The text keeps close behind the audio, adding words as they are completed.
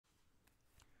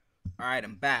All right,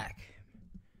 I'm back.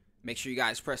 Make sure you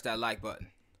guys press that like button.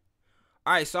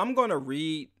 All right, so I'm going to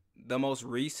read the most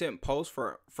recent post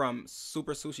from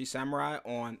Super Sushi Samurai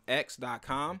on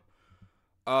X.com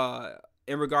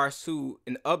in regards to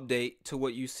an update to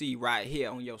what you see right here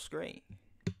on your screen.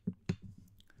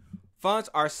 Funds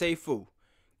are Seifu.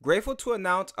 Grateful to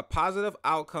announce a positive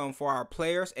outcome for our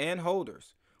players and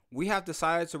holders. We have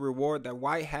decided to reward the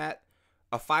White Hat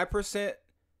a 5%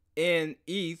 in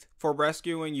ETH for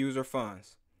rescuing user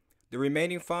funds. The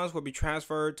remaining funds will be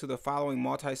transferred to the following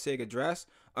multi-sig address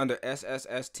under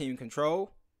SSS team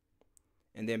control.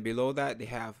 And then below that, they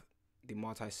have the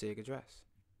multi-sig address.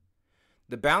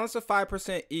 The balance of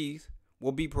 5% ETH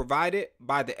will be provided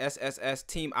by the SSS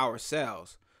team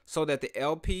ourselves so that the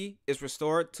LP is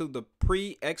restored to the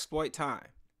pre-exploit time.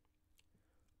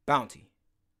 Bounty.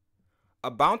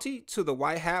 A bounty to the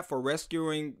White Hat for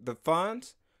rescuing the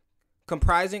funds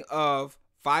comprising of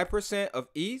 5% of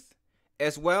ETH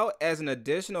as well as an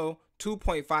additional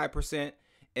 2.5%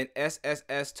 in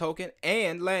SSS token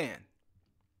and land.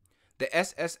 The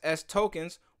SSS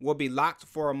tokens will be locked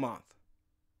for a month.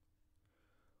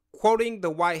 Quoting the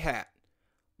White Hat,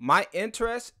 my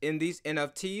interest in these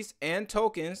NFTs and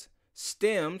tokens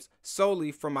stems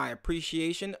solely from my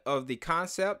appreciation of the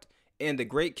concept and the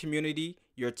great community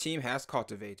your team has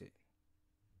cultivated.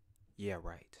 Yeah,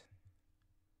 right.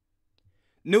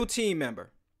 New team member.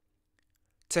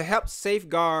 To help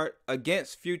safeguard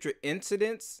against future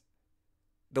incidents,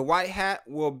 the White Hat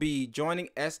will be joining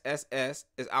SSS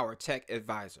as our tech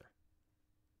advisor.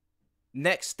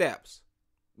 Next steps.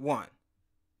 1.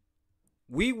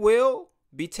 We will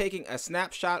be taking a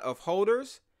snapshot of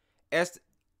holders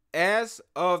as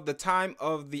of the time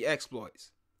of the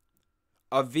exploits.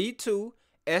 A V2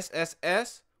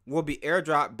 SSS will be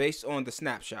airdropped based on the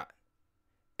snapshot.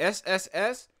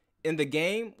 SSS in the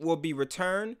game will be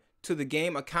returned to the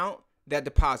game account that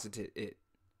deposited it.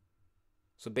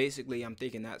 So basically, I'm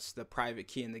thinking that's the private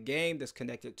key in the game that's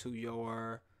connected to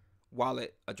your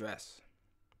wallet address.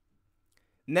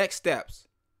 Next steps.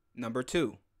 Number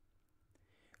 2.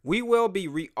 We will be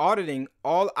re-auditing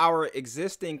all our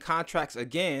existing contracts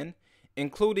again,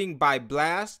 including by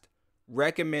Blast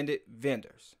recommended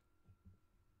vendors.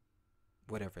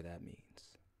 Whatever that means.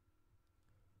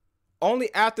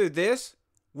 Only after this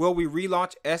will we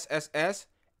relaunch SSS,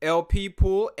 LP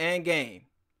pool, and game.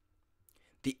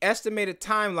 The estimated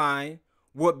timeline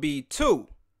would be 2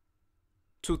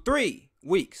 to 3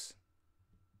 weeks.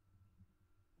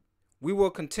 We will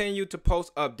continue to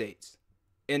post updates.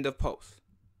 End of post.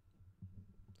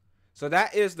 So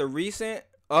that is the recent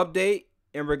update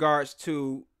in regards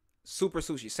to Super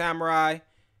Sushi Samurai.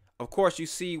 Of course, you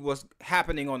see what's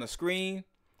happening on the screen.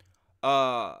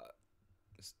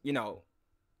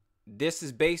 This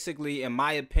is basically, in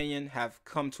my opinion, have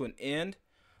come to an end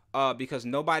because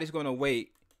nobody's going to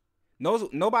wait.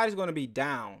 Nobody's going to be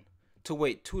down to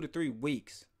wait 2 to 3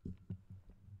 weeks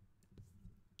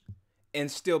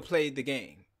and still play the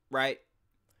game, right?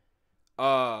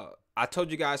 I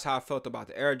told you guys how I felt about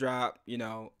the airdrop.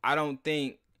 I don't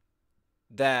think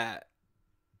that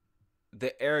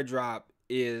the airdrop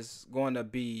is going to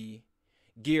be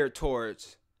geared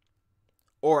towards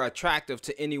or attractive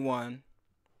to anyone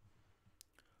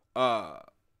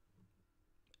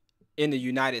in the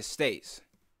United States.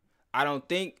 I don't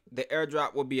think the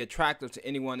airdrop will be attractive to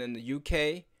anyone in the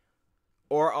UK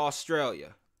or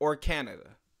Australia or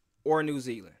Canada or New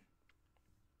Zealand.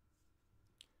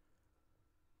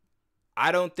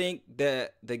 I don't think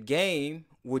that the game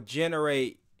would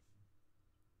generate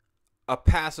a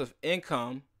passive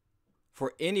income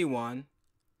for anyone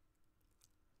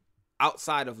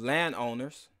outside of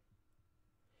landowners.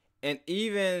 And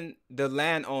even the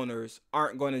landowners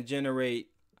aren't going to generate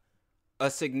a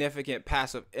significant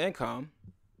passive income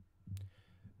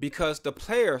because the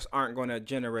players aren't going to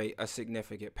generate a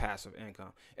significant passive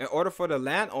income. In order for the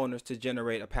landowners to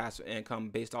generate a passive income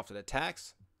based off of the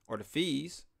tax or the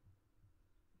fees,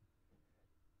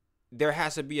 there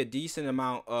has to be a decent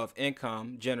amount of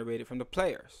income generated from the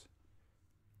players.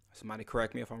 Somebody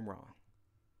correct me if I'm wrong.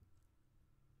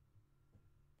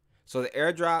 So the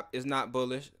airdrop is not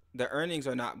bullish. The earnings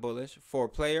are not bullish for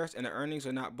players, and the earnings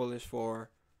are not bullish for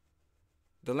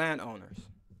the landowners.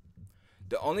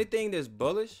 The only thing that's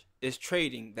bullish is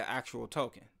trading the actual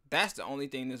token. That's the only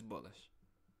thing that's bullish.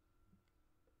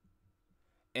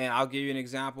 And I'll give you an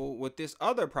example with this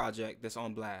other project that's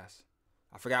on Blast.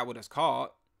 I forgot what it's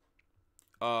called.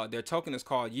 Their token is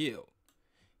called Yield.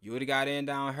 You would have got in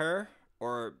down here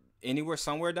or anywhere,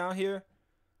 somewhere down here.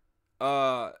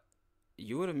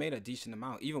 You would have made a decent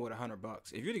amount, even with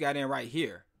 $100. If you'd have got in right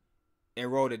here,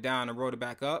 and rolled it down and rolled it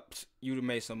back up, you'd have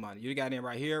made some money. You'd have got in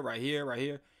right here, right here, right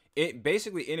here. It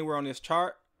basically anywhere on this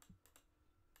chart,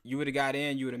 you would have got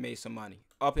in, you would have made some money.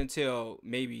 Up until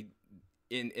maybe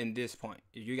in this point.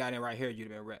 If you got in right here,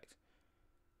 you'd have been wrecked.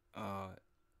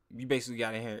 You basically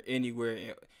got in here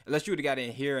anywhere, unless you would have got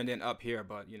in here and then up here,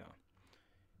 but you know.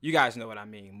 You guys know what I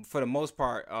mean. For the most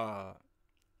part,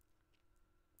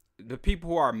 the people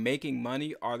who are making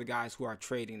money are the guys who are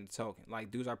trading the token. Like,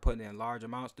 dudes are putting in large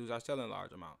amounts. Dudes are selling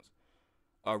large amounts.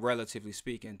 Relatively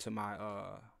speaking to my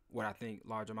what I think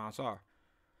large amounts are.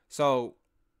 So,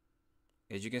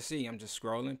 as you can see, I'm just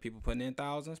scrolling. People putting in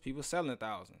thousands. People selling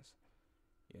thousands.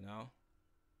 You know,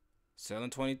 selling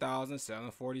 20,000,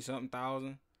 selling 40-something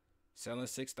thousand, selling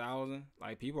 6,000.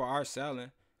 Like, people are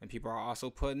selling, and people are also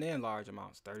putting in large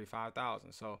amounts,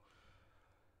 35,000. So,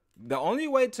 the only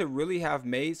way to really have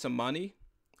made some money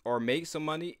or make some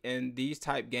money in these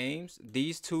type games,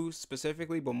 these two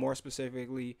specifically, but more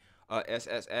specifically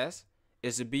SSS,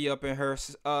 is to be up in here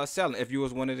selling. If you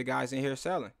was one of the guys in here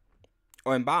selling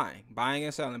or in buying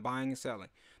and selling.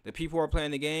 The people who are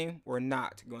playing the game were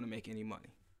not going to make any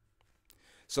money.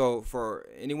 So for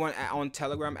anyone on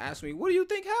Telegram asking me, what do you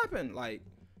think happened? Like,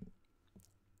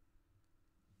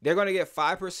 they're going to get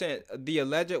 5%. The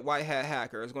alleged white hat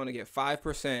hacker is going to get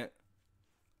 5%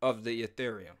 of the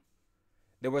Ethereum.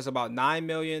 There was about 9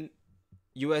 million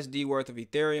USD worth of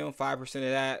Ethereum. 5% of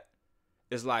that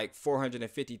is like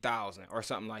 450,000 or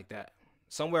something like that.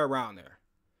 Somewhere around there.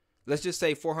 Let's just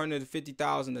say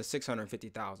 450,000 to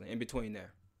 650,000 in between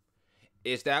there.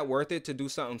 Is that worth it to do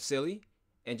something silly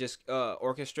and just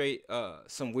orchestrate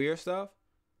some weird stuff?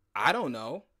 I don't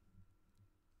know.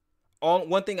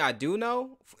 One thing I do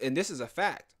know, and this is a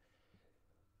fact,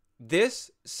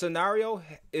 this scenario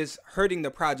is hurting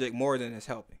the project more than it's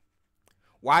helping.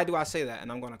 Why do I say that?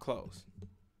 And I'm going to close.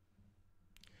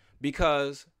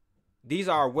 Because these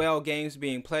are well games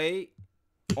being played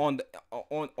on the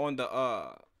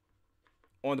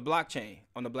blockchain,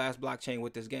 on the Blast blockchain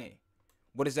with this game.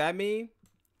 What does that mean?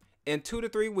 In 2 to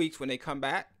 3 weeks when they come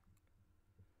back,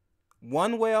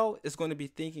 one whale is going to be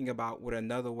thinking about what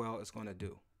another whale is going to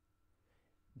do.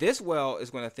 This whale is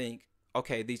going to think,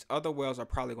 okay, these other whales are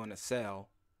probably going to sell,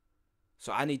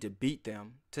 so I need to beat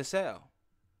them to sell.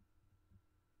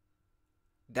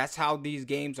 That's how these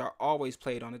games are always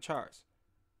played on the charts.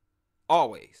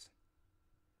 Always.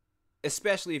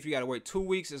 Especially if you got to wait 2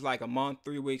 weeks is like a month,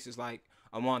 3 weeks is like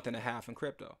a month and a half in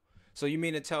crypto. So you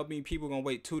mean to tell me people are going to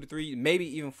wait 2 to 3, maybe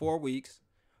even 4 weeks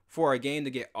for a game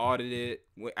to get audited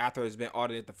after it's been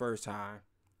audited the first time?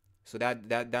 So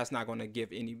that's not going to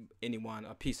give anyone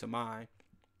a peace of mind.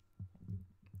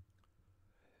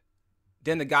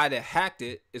 Then the guy that hacked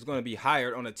it is going to be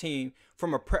hired on a team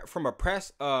from a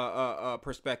press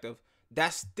perspective. That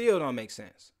still don't make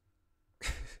sense.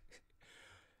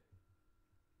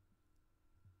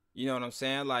 You know what I'm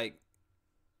saying? Like,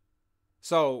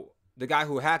 so the guy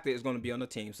who hacked it is going to be on the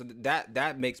team. So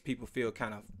that makes people feel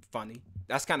kind of funny.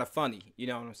 That's kind of funny. You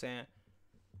know what I'm saying?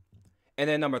 And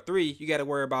then number 3, you got to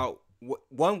worry about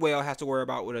one whale has to worry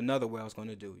about what another whale is going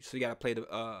to do. So you got to play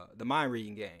the mind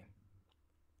reading game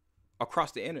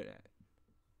across the internet.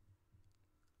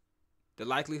 The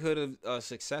likelihood of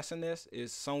success in this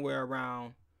is somewhere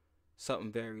around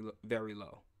something very, very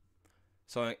low.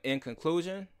 So in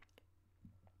conclusion,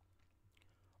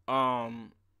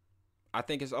 I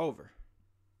think it's over.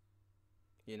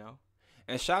 You know,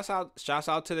 and shouts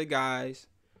out to the guys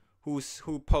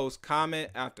who post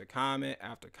comment after comment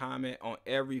after comment on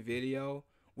every video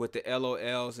with the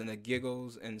LOLs and the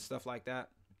giggles and stuff like that.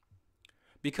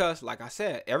 Because, like I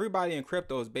said, everybody in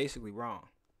crypto is basically wrong.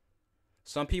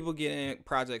 Some people get in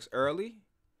projects early.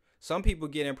 Some people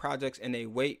get in projects and they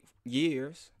wait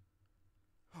years.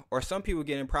 Or some people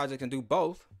get in projects and do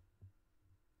both.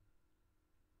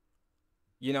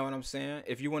 You know what I'm saying?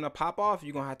 If you want to pop off,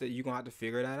 you're gonna have to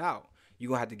figure that out. You're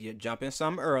gonna have to jump in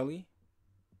something early,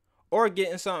 or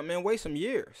get in something and wait some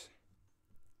years,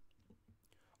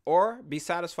 or be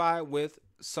satisfied with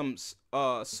some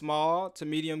small to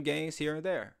medium gains here and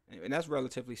there, and that's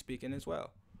relatively speaking as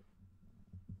well.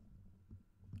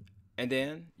 And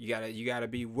then you gotta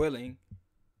be willing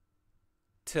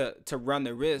to run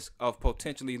the risk of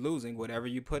potentially losing whatever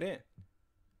you put in.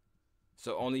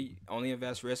 So only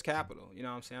invest risk capital, you know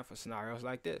what I'm saying, for scenarios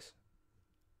like this.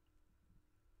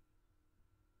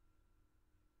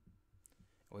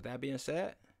 With that being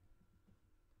said,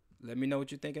 let me know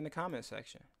what you think in the comment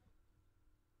section.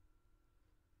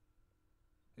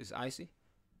 This is Icy,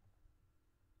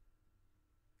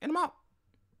 and I'm out.